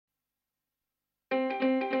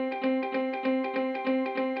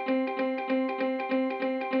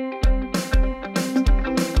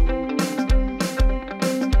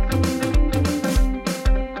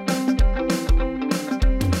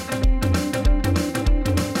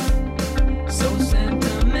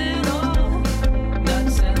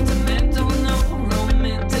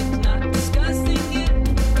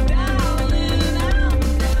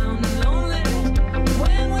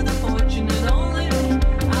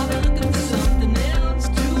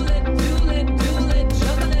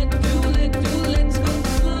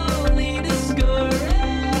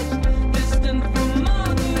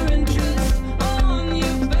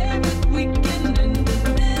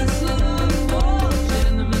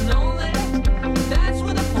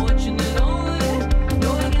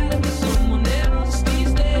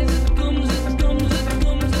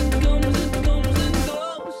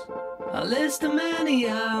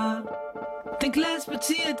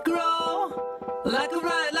it grow like a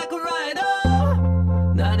rider,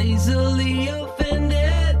 not easily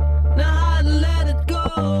offended, not hard to let it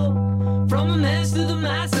go. From a mess to the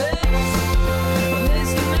masses, a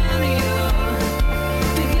list of mania,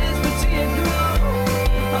 think less but see it grow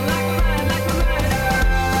like a rider,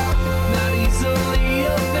 not easily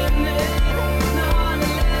offended, not hard to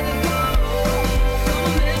let it go. From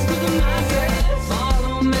a mess to the masses,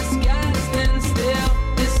 follow misguided, stand still,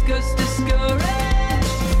 discuss, discouraged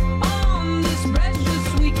on this precious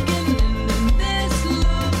weekend in this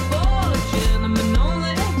love for gentlemen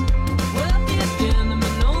only, wealthiest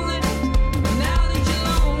gentlemen only. And now that you're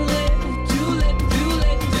lonely, too late,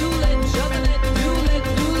 shove it, too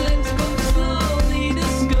late, go slowly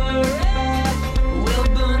discouraged. We'll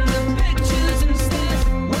burn the pictures instead.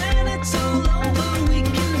 When it's all over, we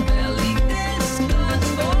can barely discuss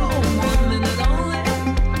for 1 minute only.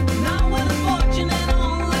 Not with a fortune and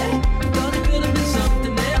only, thought it could have been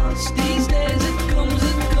something else. These days it comes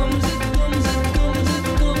and goes.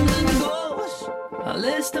 A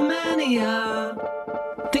list of mania,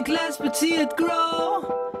 think less but see it grow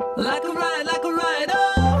like a rider.